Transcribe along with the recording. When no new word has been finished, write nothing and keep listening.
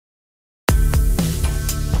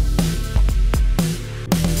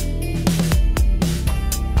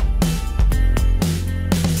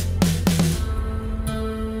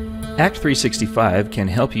Act 365 can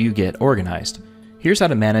help you get organized. Here's how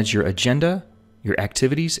to manage your agenda, your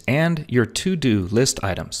activities, and your to-do list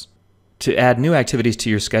items. To add new activities to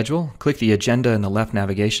your schedule, click the agenda in the left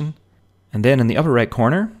navigation, and then in the upper right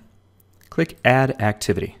corner, click Add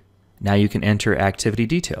Activity. Now you can enter activity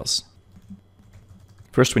details.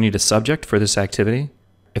 First, we need a subject for this activity.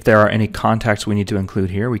 If there are any contacts we need to include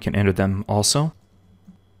here, we can enter them also.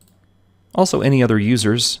 Also, any other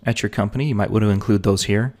users at your company, you might want to include those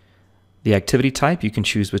here. The activity type, you can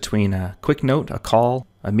choose between a quick note, a call,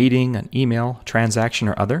 a meeting, an email, transaction,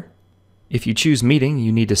 or other. If you choose meeting,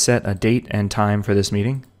 you need to set a date and time for this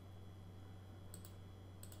meeting.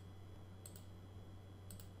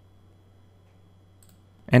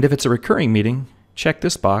 And if it's a recurring meeting, check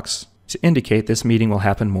this box to indicate this meeting will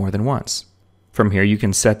happen more than once. From here, you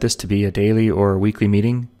can set this to be a daily or weekly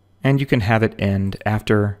meeting, and you can have it end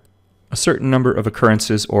after a certain number of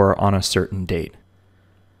occurrences or on a certain date.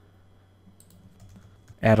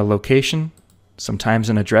 Add a location, sometimes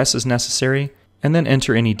an address is necessary, and then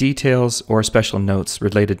enter any details or special notes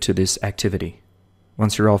related to this activity.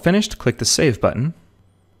 Once you're all finished, click the Save button,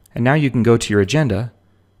 and now you can go to your agenda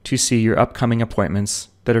to see your upcoming appointments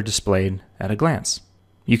that are displayed at a glance.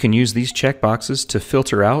 You can use these checkboxes to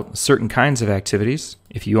filter out certain kinds of activities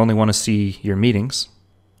if you only want to see your meetings,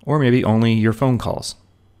 or maybe only your phone calls.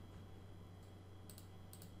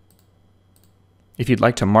 If you'd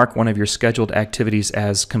like to mark one of your scheduled activities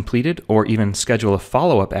as completed or even schedule a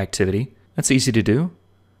follow-up activity, that's easy to do.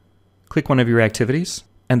 Click one of your activities,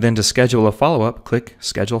 and then to schedule a follow-up, click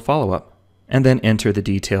Schedule Follow-up, and then enter the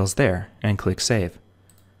details there and click Save.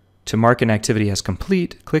 To mark an activity as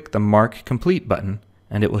complete, click the Mark Complete button,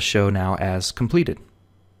 and it will show now as completed.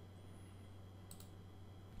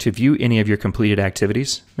 To view any of your completed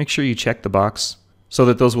activities, make sure you check the box so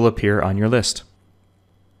that those will appear on your list.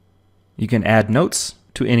 You can add notes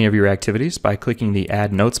to any of your activities by clicking the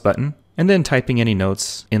Add Notes button and then typing any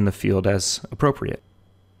notes in the field as appropriate.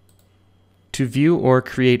 To view or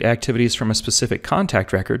create activities from a specific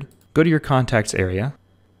contact record, go to your Contacts area,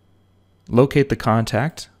 locate the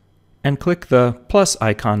contact, and click the plus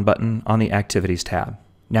icon button on the Activities tab.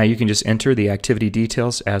 Now you can just enter the activity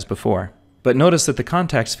details as before. But notice that the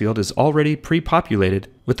Contacts field is already pre-populated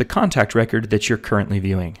with the contact record that you're currently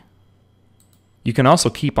viewing. You can also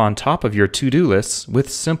keep on top of your to-do lists with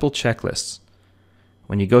simple checklists.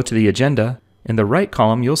 When you go to the agenda, in the right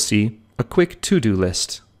column you'll see a quick to-do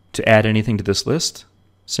list. To add anything to this list,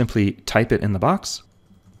 simply type it in the box,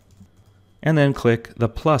 and then click the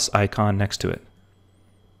plus icon next to it.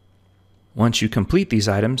 Once you complete these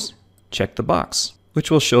items, check the box,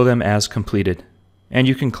 which will show them as completed, and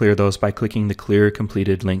you can clear those by clicking the Clear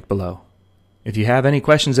Completed link below. If you have any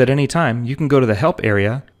questions at any time, you can go to the Help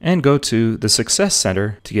area and go to the Success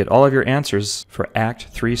Center to get all of your answers for Act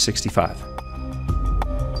 365.